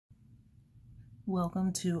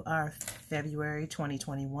Welcome to our February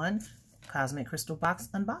 2021 Cosmic Crystal Box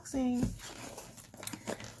unboxing.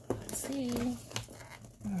 Let's see.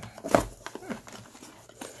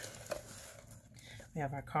 We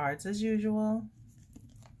have our cards as usual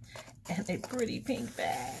and a pretty pink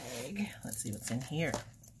bag. Let's see what's in here.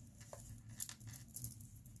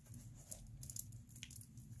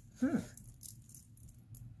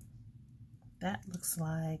 That looks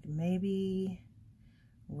like maybe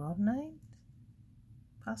Rhodinite,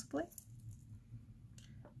 possibly.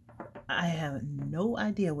 I have no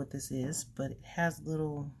idea what this is, but it has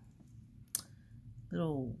little, I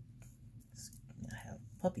have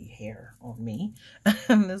puppy hair on me.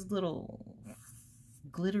 There's little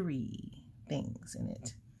glittery things in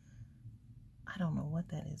it. I don't know what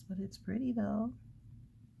that is, but it's pretty though.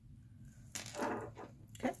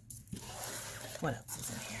 Okay. What else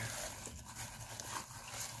is in here?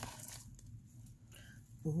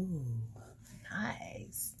 Ooh,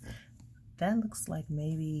 nice. That looks like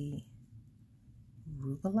maybe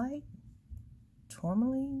Rubellite?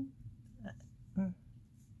 Tourmaline?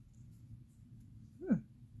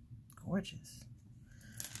 Gorgeous.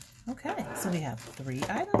 Okay, so we have 3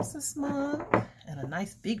 items this month and a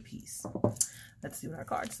nice big piece. Let's see what our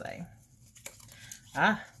cards say.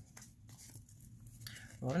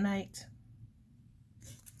 Rhodinite.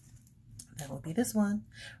 That will be this one.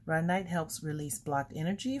 Rhodinite helps release blocked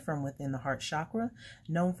energy from within the heart chakra.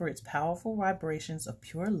 Known for its powerful vibrations of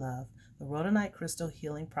pure love, the Rhodinite crystal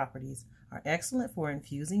healing properties are excellent for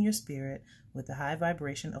infusing your spirit with the high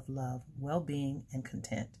vibration of love, well-being, and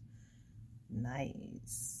content.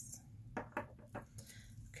 Nice.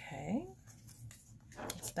 Okay.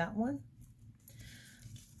 What's that one?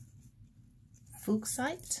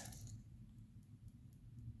 Fuchsite.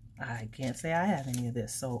 I can't say I have any of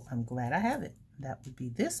this, so I'm glad I have it. That would be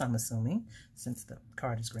this, I'm assuming, since the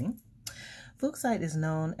card is green. Fuchsite is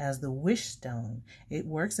known as the wish stone. It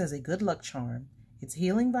works as a good luck charm. Its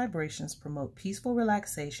healing vibrations promote peaceful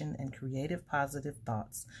relaxation and creative positive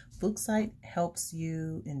thoughts. Fuchsite helps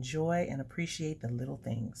you enjoy and appreciate the little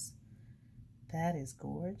things. That is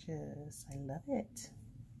gorgeous. I love it.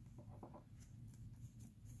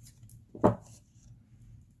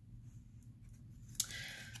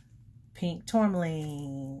 Pink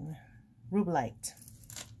Tourmaline, Rubellite.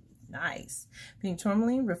 Nice. Pink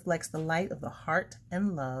Tourmaline reflects the light of the heart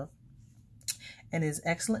and love and is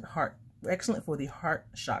excellent for the heart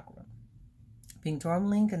chakra. Pink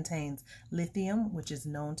Tourmaline contains lithium, which is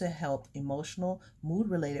known to help emotional,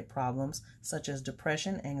 mood-related problems such as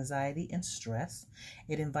depression, anxiety, and stress.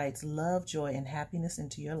 It invites love, joy, and happiness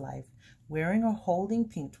into your life. Wearing or holding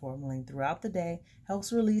pink tourmaline throughout the day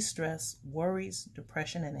helps release stress, worries,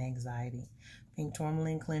 depression, and anxiety. Pink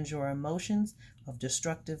tourmaline cleanses your emotions of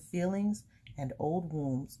destructive feelings and old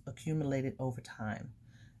wounds accumulated over time.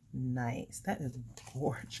 Nice. That is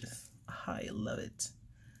gorgeous. I love it.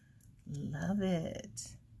 Love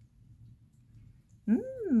it.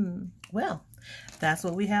 Well, that's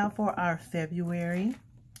what we have for our February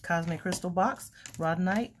Cosmic Crystal Box.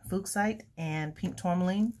 Rhodinite, Fuchsite, and Pink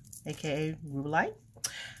Tourmaline, aka Rubellite.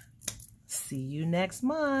 See you next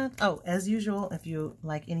month. Oh, as usual, if you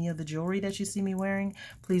like any of the jewelry that you see me wearing,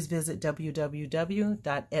 please visit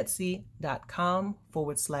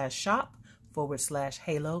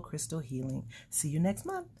www.etsy.com/shop/Halo Crystal Healing. See you next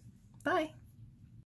month. Bye.